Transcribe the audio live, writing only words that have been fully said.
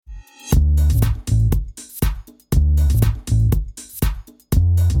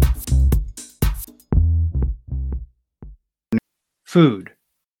Food.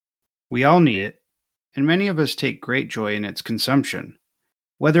 We all need it, and many of us take great joy in its consumption,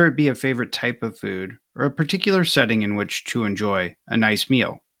 whether it be a favorite type of food or a particular setting in which to enjoy a nice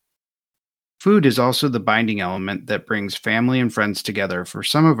meal. Food is also the binding element that brings family and friends together for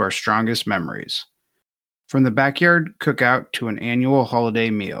some of our strongest memories, from the backyard cookout to an annual holiday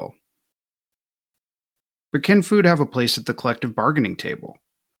meal. But can food have a place at the collective bargaining table?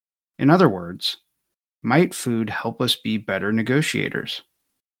 In other words, might food help us be better negotiators?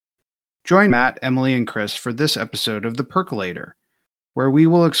 Join Matt, Emily, and Chris for this episode of The Percolator, where we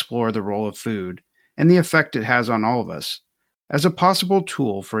will explore the role of food and the effect it has on all of us as a possible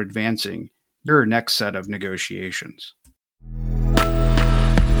tool for advancing your next set of negotiations.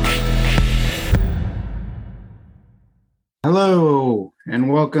 Hello,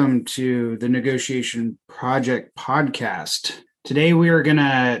 and welcome to the Negotiation Project podcast. Today we are going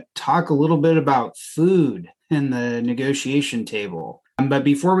to talk a little bit about food and the negotiation table. But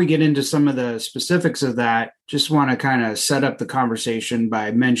before we get into some of the specifics of that, just want to kind of set up the conversation by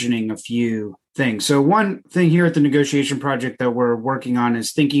mentioning a few things. So one thing here at the Negotiation Project that we're working on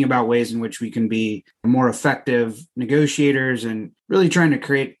is thinking about ways in which we can be more effective negotiators and really trying to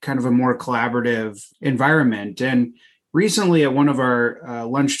create kind of a more collaborative environment. And recently, at one of our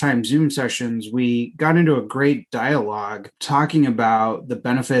lunchtime Zoom sessions, we got into a great dialogue talking about the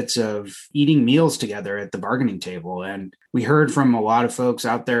benefits of eating meals together at the bargaining table. And we heard from a lot of folks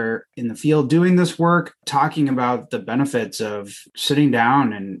out there in the field doing this work, talking about the benefits of sitting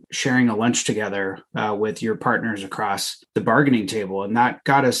down and sharing a lunch together with your partners across the bargaining table. And that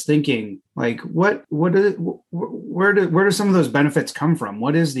got us thinking, like, where do some of those benefits come from?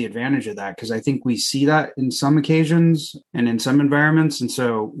 What is the advantage of that? Because I think we see that in some occasions and in some environments. And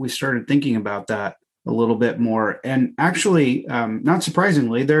so we started thinking about that a little bit more. And actually, not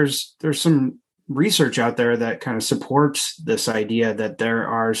surprisingly, there's some research out there that kind of supports this idea that there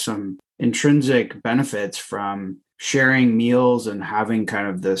are some intrinsic benefits from sharing meals and having kind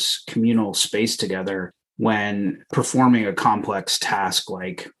of this communal space together when performing a complex task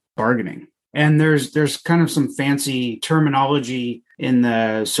like bargaining. And there's kind of some fancy terminology in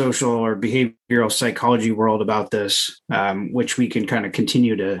the social or behavioral psychology world about this, which we can kind of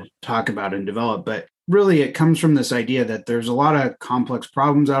continue to talk about and develop. But really, it comes from this idea that there's a lot of complex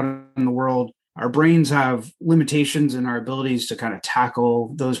problems out in the world. Our brains have limitations in our abilities to kind of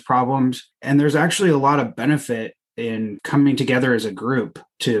tackle those problems. And there's actually a lot of benefit in coming together as a group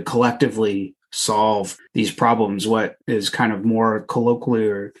to collectively solve these problems, what is kind of more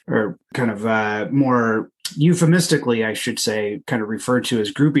colloquially or kind of more euphemistically, I should say, kind of referred to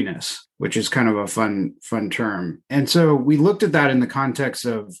as groupiness, which is kind of a fun term. And so we looked at that in the context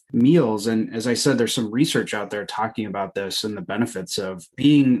of meals. And as I said, there's some research out there talking about this and the benefits of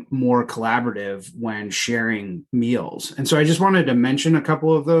being more collaborative when sharing meals. And so I just wanted to mention a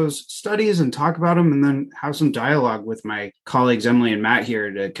couple of those studies and talk about them and then have some dialogue with my colleagues, Emily and Matt, here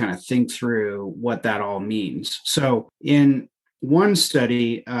to kind of think through what that all means. So in one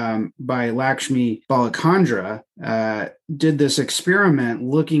study by Lakshmi Balachandra did this experiment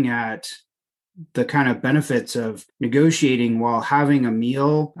looking at the kind of benefits of negotiating while having a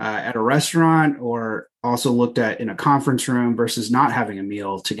meal at a restaurant, or also looked at in a conference room versus not having a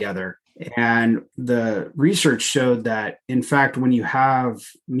meal together. And the research showed that, in fact, when you have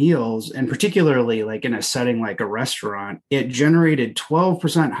meals, and particularly like in a setting like a restaurant, it generated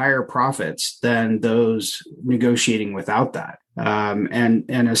 12% higher profits than those negotiating without that. And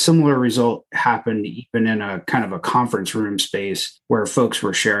a similar result happened even in a kind of a conference room space where folks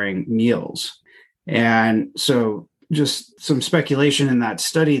were sharing meals. And so just some speculation in that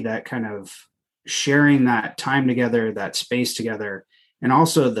study that kind of sharing that time together, that space together, and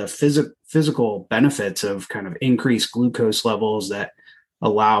also the physical benefits of kind of increased glucose levels that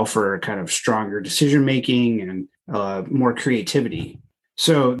allow for kind of stronger decision making and more creativity.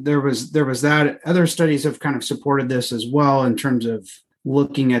 So there was that. Other studies have kind of supported this as well in terms of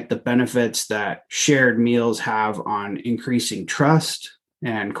looking at the benefits that shared meals have on increasing trust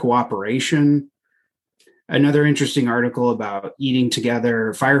and cooperation. Another interesting article about eating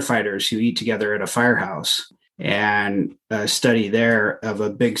together, firefighters who eat together at a firehouse, and a study there of a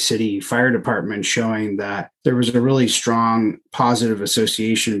big city fire department showing that there was a really strong positive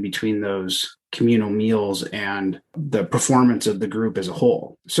association between those communal meals and the performance of the group as a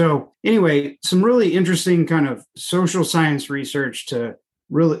whole. So anyway, some really interesting kind of social science research to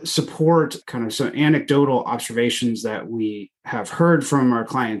really support kind of some anecdotal observations that we have heard from our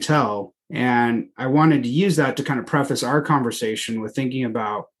clientele. And I wanted to use that to kind of preface our conversation with thinking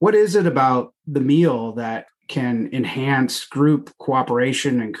about what is it about the meal that can enhance group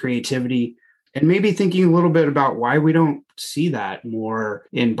cooperation and creativity And maybe thinking a little bit about why we don't see that more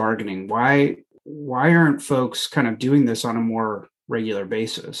in bargaining. Why aren't folks kind of doing this on a more regular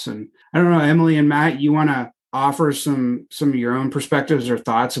basis? And I don't know, Emily and Matt, you want to offer some of your own perspectives or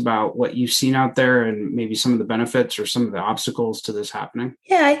thoughts about what you've seen out there and maybe some of the benefits or some of the obstacles to this happening?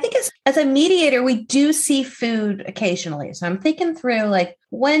 Yeah, I think as a mediator, we do see food occasionally. So I'm thinking through like,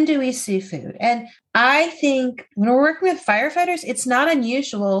 when do we see food? And I think when we're working with firefighters, it's not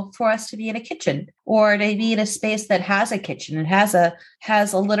unusual for us to be in a kitchen or to be in a space that has a kitchen and has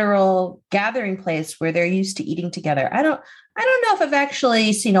a literal gathering place where they're used to eating together. I don't know if I've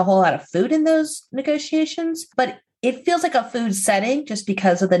actually seen a whole lot of food in those negotiations, but it feels like a food setting just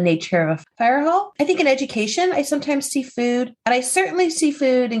because of the nature of a fire hall. I think in education, I sometimes see food, and I certainly see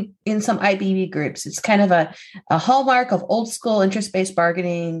food in some IBB groups. It's kind of a hallmark of old school interest-based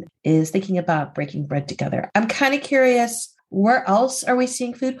bargaining is thinking about breaking bread together. I'm kind of curious, where else are we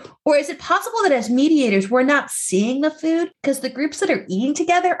seeing food? Or is it possible that as mediators, we're not seeing the food because the groups that are eating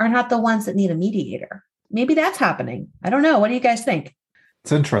together are not the ones that need a mediator? Maybe that's happening. I don't know. What do you guys think?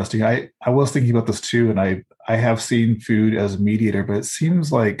 It's interesting. I was thinking about this too, and I have seen food as a mediator, but it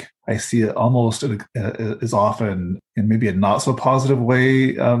seems like I see it almost as often in maybe a not so positive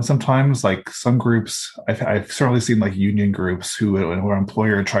way. Sometimes, like some groups, I've certainly seen like union groups where an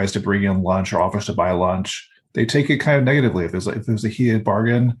employer tries to bring in lunch or offers to buy lunch, they take it kind of negatively. If there's a heated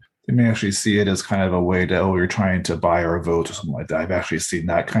bargain, they may actually see it as kind of a way to, oh, you're trying to buy our vote or something like that. I've actually seen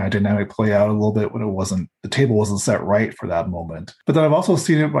that kind of dynamic play out a little bit when the table wasn't set right for that moment. But then I've also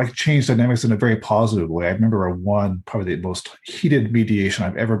seen it like change dynamics in a very positive way. I remember probably the most heated mediation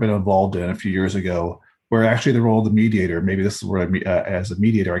I've ever been involved in a few years ago, where actually the role of the mediator, maybe this is where as a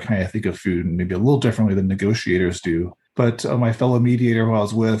mediator, I kind of think of food maybe a little differently than negotiators do. But my fellow mediator who I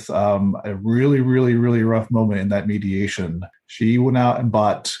was with, a really, really, really rough moment in that mediation, she went out and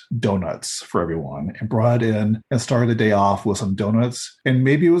bought donuts for everyone and brought it in and started the day off with some donuts. And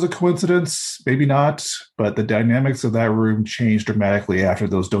maybe it was a coincidence, maybe not, but the dynamics of that room changed dramatically after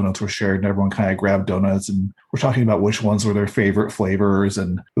those donuts were shared and everyone kind of grabbed donuts. And we're talking about which ones were their favorite flavors.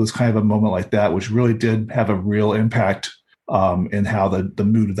 And it was kind of a moment like that, which really did have a real impact in how the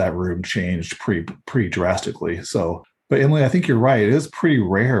mood of that room changed pretty drastically. But Emily, I think you're right. It is pretty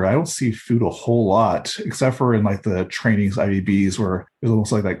rare. I don't see food a whole lot, except for in like the trainings IBBs, where it's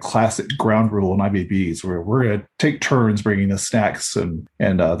almost like that classic ground rule in IBBs, where we're going to take turns bringing the snacks, and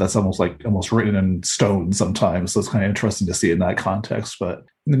that's almost written in stone sometimes. So it's kind of interesting to see in that context. But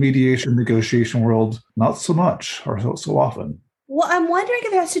in the mediation negotiation world, not so much or so often. Well, I'm wondering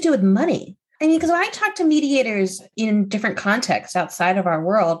if it has to do with money. I mean, because when I talk to mediators in different contexts outside of our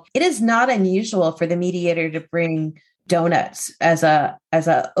world, it is not unusual for the mediator to bring donuts as a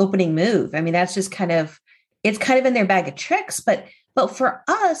opening move. I mean, that's just it's kind of in their bag of tricks. But for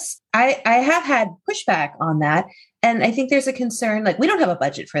us, I have had pushback on that. And I think there's a concern, like we don't have a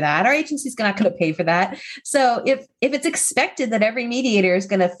budget for that. Our agency's not going to pay for that. So if it's expected that every mediator is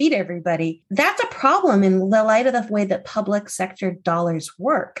going to feed everybody, that's a problem in the light of the way that public sector dollars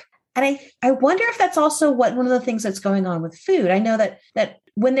work. And I wonder if that's also one of the things that's going on with food. I know that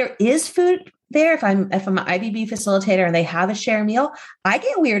when there is food there, if I'm an IBB facilitator and they have a share meal, I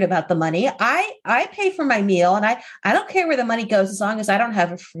get weird about the money. I pay for my meal and I don't care where the money goes as long as I don't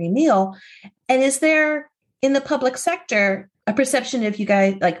have a free meal. And is there in the public sector a perception of you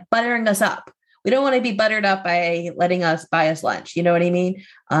guys like buttering us up? We don't want to be buttered up by letting us buy us lunch. You know what I mean?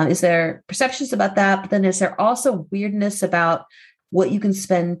 Is there perceptions about that? But then is there also weirdness about what you can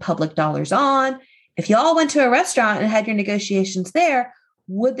spend public dollars on? If you all went to a restaurant and had your negotiations there,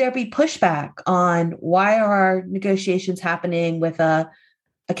 would there be pushback on why are our negotiations happening with a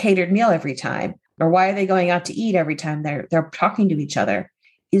catered meal every time? Or why are they going out to eat every time they're talking to each other?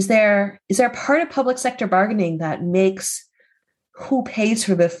 Is there a part of public sector bargaining that makes who pays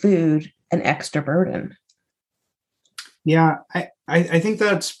for the food an extra burden? Yeah, I think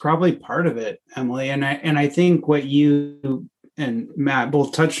that's probably part of it, Emily. And I think what you and Matt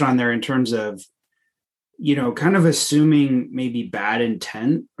both touched on there in terms of, kind of assuming maybe bad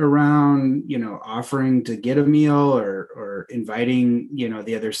intent around, offering to get a meal or inviting,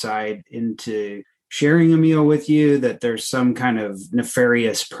 the other side into sharing a meal with you, that there's some kind of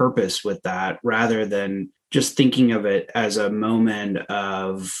nefarious purpose with that rather than just thinking of it as a moment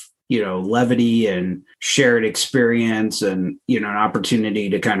of, levity and shared experience and, an opportunity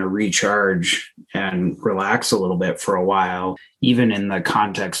to kind of recharge and relax a little bit for a while, even in the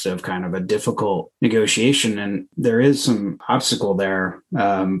context of kind of a difficult negotiation. And there is some obstacle there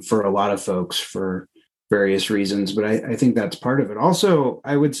for a lot of folks for various reasons, but I think that's part of it. Also,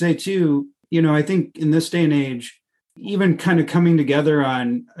 I would say too, I think in this day and age, even kind of coming together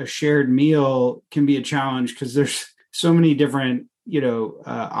on a shared meal can be a challenge because there's so many different,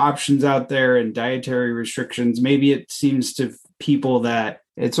 options out there and dietary restrictions. Maybe it seems to people that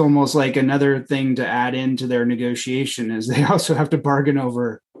it's almost like another thing to add into their negotiation is they also have to bargain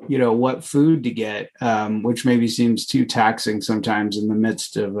over, what food to get, which maybe seems too taxing sometimes in the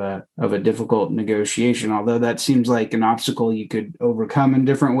midst of a difficult negotiation. Although that seems like an obstacle you could overcome in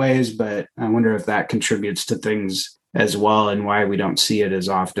different ways, but I wonder if that contributes to things as well and why we don't see it as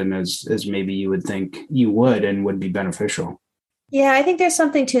often as maybe you would think you would and would be beneficial. Yeah, I think there's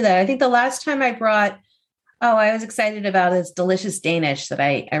something to that. I think the last time I brought, I was excited about this delicious Danish that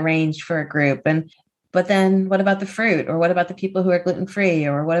I arranged for a group. But then what about the fruit? Or what about the people who are gluten-free?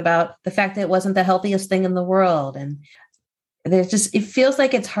 Or what about the fact that it wasn't the healthiest thing in the world? And it feels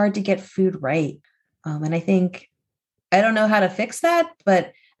like it's hard to get food right. And I think, I don't know how to fix that,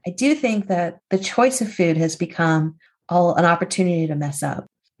 but I do think that the choice of food has become an opportunity to mess up.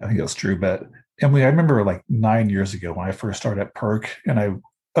 I think that's true. But Emily, I remember like 9 years ago when I first started at Perk and I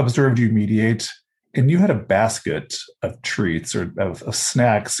observed you mediate, and you had a basket of treats or of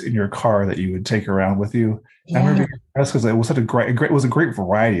snacks in your car that you would take around with you. Yeah. I remember because it was such it was a great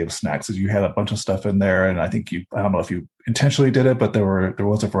variety of snacks. As you had a bunch of stuff in there, and I think I don't know if you intentionally did it, but there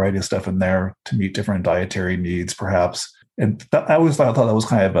was a variety of stuff in there to meet different dietary needs, perhaps. And I always thought that was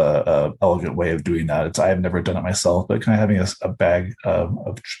kind of a elegant way of doing that. I have never done it myself, but kind of having a bag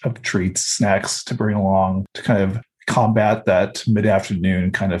of treats, snacks to bring along to kind of combat that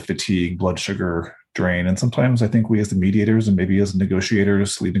mid-afternoon kind of fatigue, blood sugar drain. And sometimes I think we as the mediators and maybe as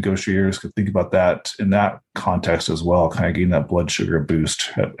negotiators, lead negotiators, could think about that in that context as well, kind of getting that blood sugar boost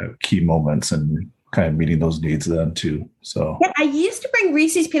at key moments and kind of meeting those needs then too. So yeah, I used to bring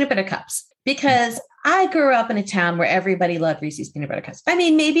Reese's peanut butter cups because I grew up in a town where everybody loved Reese's peanut butter cups. I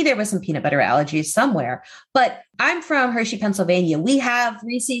mean, maybe there was some peanut butter allergies somewhere, but I'm from Hershey, Pennsylvania. We have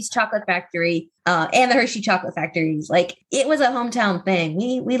Reese's Chocolate Factory and the Hershey Chocolate Factories. Like, it was a hometown thing.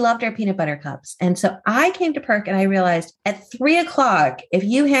 We loved our peanut butter cups. And so I came to Perk and I realized at 3:00, if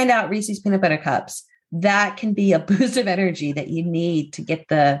you hand out Reese's peanut butter cups, that can be a boost of energy that you need to get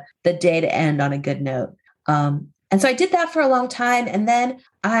the day to end on a good note. And so I did that for a long time. And then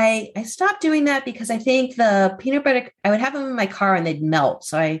I stopped doing that because I think the peanut butter, I would have them in my car and they'd melt.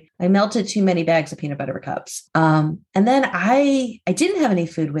 So I melted too many bags of peanut butter cups. And then I didn't have any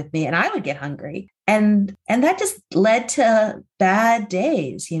food with me and I would get hungry. And that just led to bad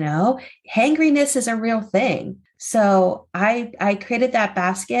days, Hangriness is a real thing. So I created that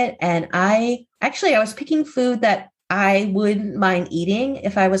basket and I was picking food that I wouldn't mind eating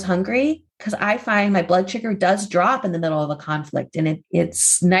if I was hungry, because I find my blood sugar does drop in the middle of a conflict. And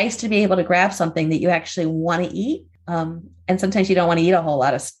it's nice to be able to grab something that you actually want to eat. And sometimes you don't want to eat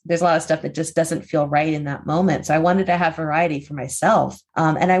there's a lot of stuff that just doesn't feel right in that moment. So I wanted to have variety for myself.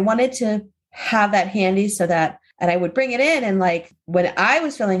 And I wanted to have that handy and I would bring it in. And like when I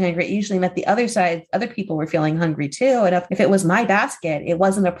was feeling hungry, it usually meant the other side, other people were feeling hungry too. And if it was my basket, it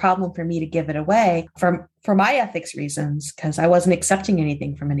wasn't a problem for me to give it away for my ethics reasons, because I wasn't accepting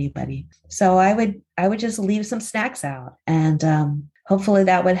anything from anybody. So I would just leave some snacks out and hopefully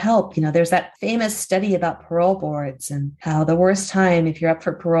that would help. There's that famous study about parole boards and how the worst time, if you're up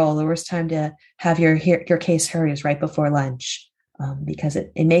for parole, the worst time to have your case heard is right before lunch, because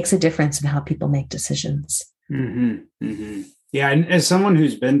it makes a difference in how people make decisions. Mm-hmm, mm-hmm. Yeah. And as someone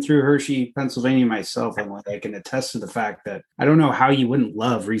who's been through Hershey, Pennsylvania myself, I can attest to the fact that I don't know how you wouldn't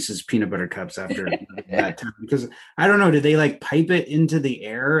love Reese's peanut butter cups after that time, because I don't know, did they like pipe it into the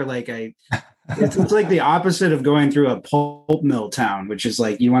air? It's like the opposite of going through a pulp mill town, which is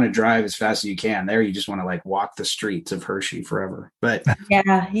like you want to drive as fast as you can. There, you just want to like walk the streets of Hershey forever. But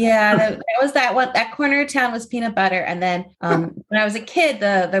yeah, that was that one. That corner of town was peanut butter, and then when I was a kid,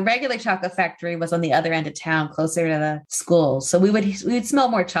 the regular chocolate factory was on the other end of town, closer to the schools. So we would smell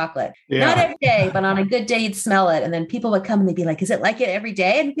more chocolate. Yeah. Not every day, but on a good day, you'd smell it, and then people would come and they'd be like, "Is it like it every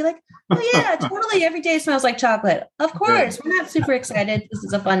day?" And you'd be like, "Oh yeah, totally. Every day smells like chocolate." Of course, we're not super excited. This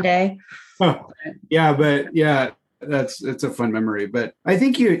is a fun day. It's a fun memory. But I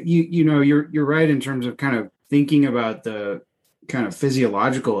think you're right in terms of kind of thinking about the kind of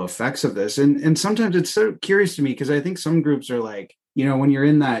physiological effects of this. And sometimes it's so curious to me because I think some groups are like, when you're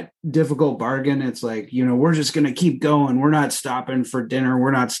in that difficult bargain, it's like, we're just going to keep going. We're not stopping for dinner. We're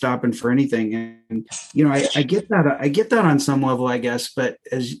not stopping for anything. And, I get that. I get that on some level, I guess. But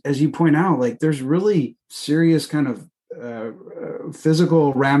as you point out, like there's really serious kind of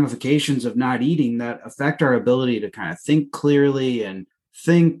physical ramifications of not eating that affect our ability to kind of think clearly and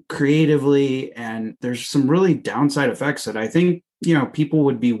think creatively. And there's some really downside effects that I think, people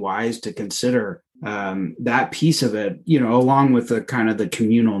would be wise to consider that piece of it, along with the kind of the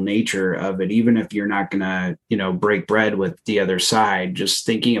communal nature of it, even if you're not going to, break bread with the other side, just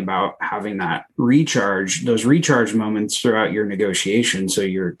thinking about having those recharge moments throughout your negotiation. So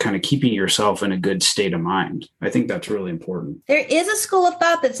you're kind of keeping yourself in a good state of mind. I think that's really important. There is a school of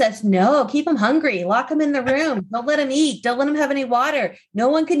thought that says, no, keep them hungry, lock them in the room, don't let them eat, don't let them have any water. No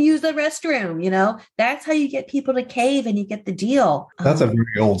one can use the restroom. That's how you get people to cave and you get the deal. That's a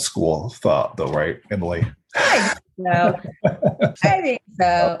very old school thought though, right, Emily? I think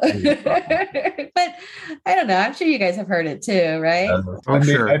so. But I don't know. I'm sure you guys have heard it too, right?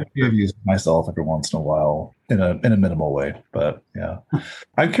 Sure. I've used it myself every once in a while in a minimal way. But yeah,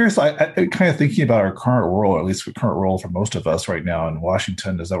 I'm curious. I kind of thinking about our current role, or at least the current role for most of us right now in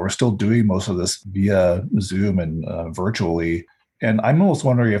Washington, is that we're still doing most of this via Zoom and virtually. And I'm almost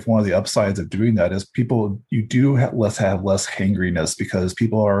wondering if one of the upsides of doing that is you do have less hangriness because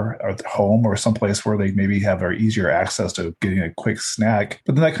people are at home or someplace where they maybe have easier access to getting a quick snack.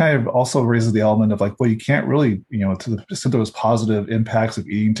 But then that kind of also raises the element of like, well, you can't really, to the extent those positive impacts of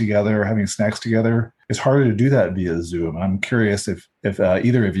eating together, having snacks together, it's harder to do that via Zoom. I'm curious if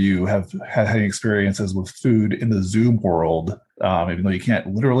either of you have had any experiences with food in the Zoom world, even though you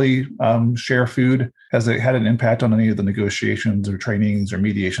can't literally share food. Has it had an impact on any of the negotiations or trainings or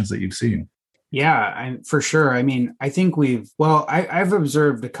mediations that you've seen? Yeah, for sure. I mean, I think I've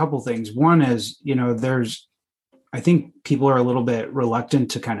observed a couple things. One is, I think people are a little bit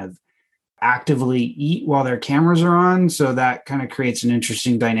reluctant to kind of actively eat while their cameras are on. So that kind of creates an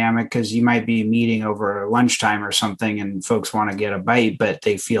interesting dynamic because you might be meeting over lunchtime or something and folks want to get a bite, but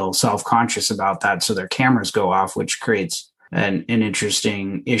they feel self-conscious about that. So their cameras go off, which creates an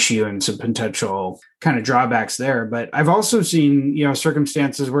interesting issue and some potential kind of drawbacks there. But I've also seen,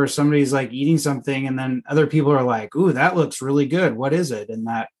 circumstances where somebody's like eating something and then other people are like, ooh, that looks really good. What is it? And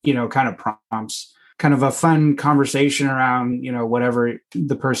that, kind of prompts kind of a fun conversation around, whatever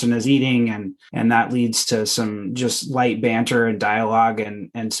the person is eating. And that leads to some just light banter and dialogue.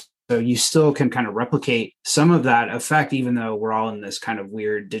 And so you still can kind of replicate some of that effect, even though we're all in this kind of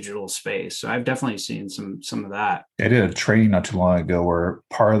weird digital space. So I've definitely seen some of that. I did a training not too long ago where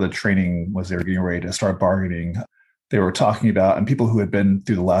part of the training was they were getting ready to start bargaining. They were talking about, and people who had been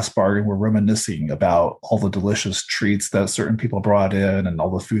through the last bargain were reminiscing about all the delicious treats that certain people brought in and all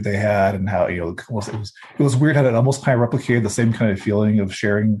the food they had and how, it was weird how it almost kind of replicated the same kind of feeling of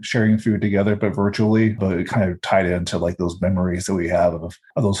sharing food together, but virtually, but it kind of tied into like those memories that we have of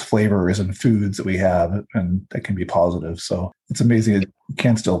those flavors and foods that we have, and that can be positive. So it's amazing. It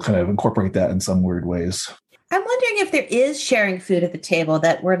can still kind of incorporate that in some weird ways. I'm wondering if there is sharing food at the table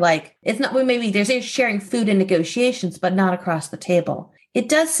that we're like, it's not, maybe there's sharing food in negotiations, but not across the table. It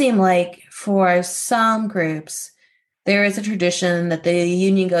does seem like for some groups, there is a tradition that the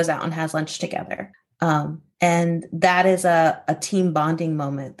union goes out and has lunch together. And that is a team bonding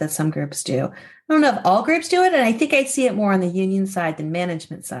moment that some groups do. I don't know if all groups do it. And I think I see it more on the union side than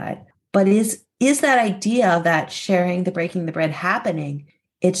management side. But is that idea of that sharing, the breaking the bread happening?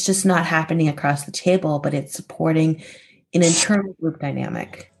 It's just not happening across the table, but it's supporting an internal group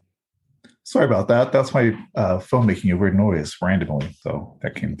dynamic. Sorry about that. That's my phone making a weird noise randomly. So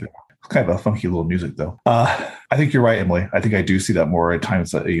that came through. It's kind of a funky little music, though. I think you're right, Emily. I think I do see that more at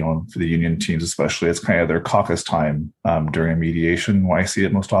times that, for the union teams, especially, it's kind of their caucus time during a mediation. When I see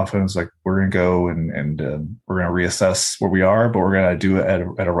it most often, it's like, we're going to go and we're going to reassess where we are, but we're going to do it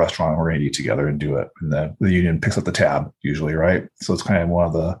at a restaurant. We're going to eat together and do it. And the union picks up the tab usually, right? So it's kind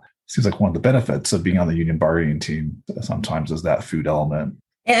of seems like one of the benefits of being on the union bargaining team sometimes is that food element.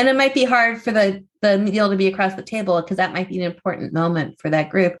 And it might be hard for the meal to be across the table because that might be an important moment for that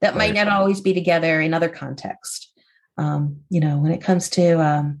group that might not always be together in other contexts. When it comes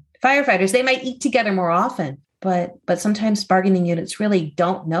to firefighters, they might eat together more often, but sometimes bargaining units really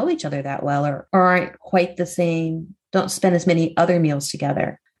don't know each other that well or aren't quite the same, don't spend as many other meals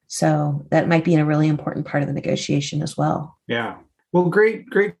together. So that might be a really important part of the negotiation as well. Yeah. Well, great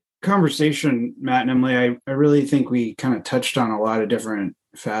conversation, Matt and Emily. I really think we kind of touched on a lot of different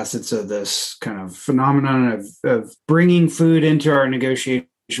facets of this kind of phenomenon of bringing food into our negotiation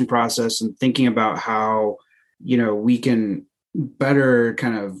process and thinking about how, we can better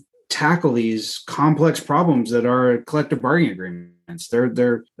kind of tackle these complex problems that are collective bargaining agreements.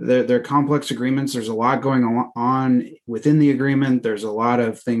 They're complex agreements. There's a lot going on within the agreement. There's a lot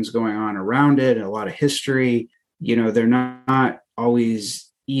of things going on around it, a lot of history. They're not always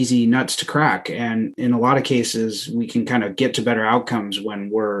easy nuts to crack. And in a lot of cases, we can kind of get to better outcomes when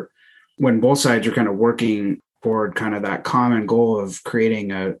both sides are kind of working toward kind of that common goal of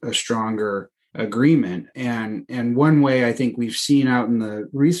creating a stronger agreement. And one way I think we've seen out in the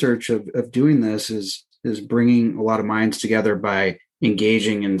research of doing this is bringing a lot of minds together by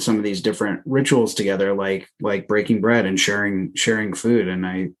engaging in some of these different rituals together, like breaking bread and sharing food. And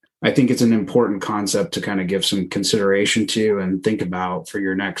I think it's an important concept to kind of give some consideration to and think about for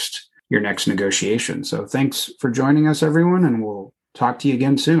your next negotiation. So thanks for joining us, everyone, and we'll talk to you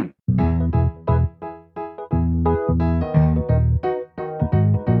again soon.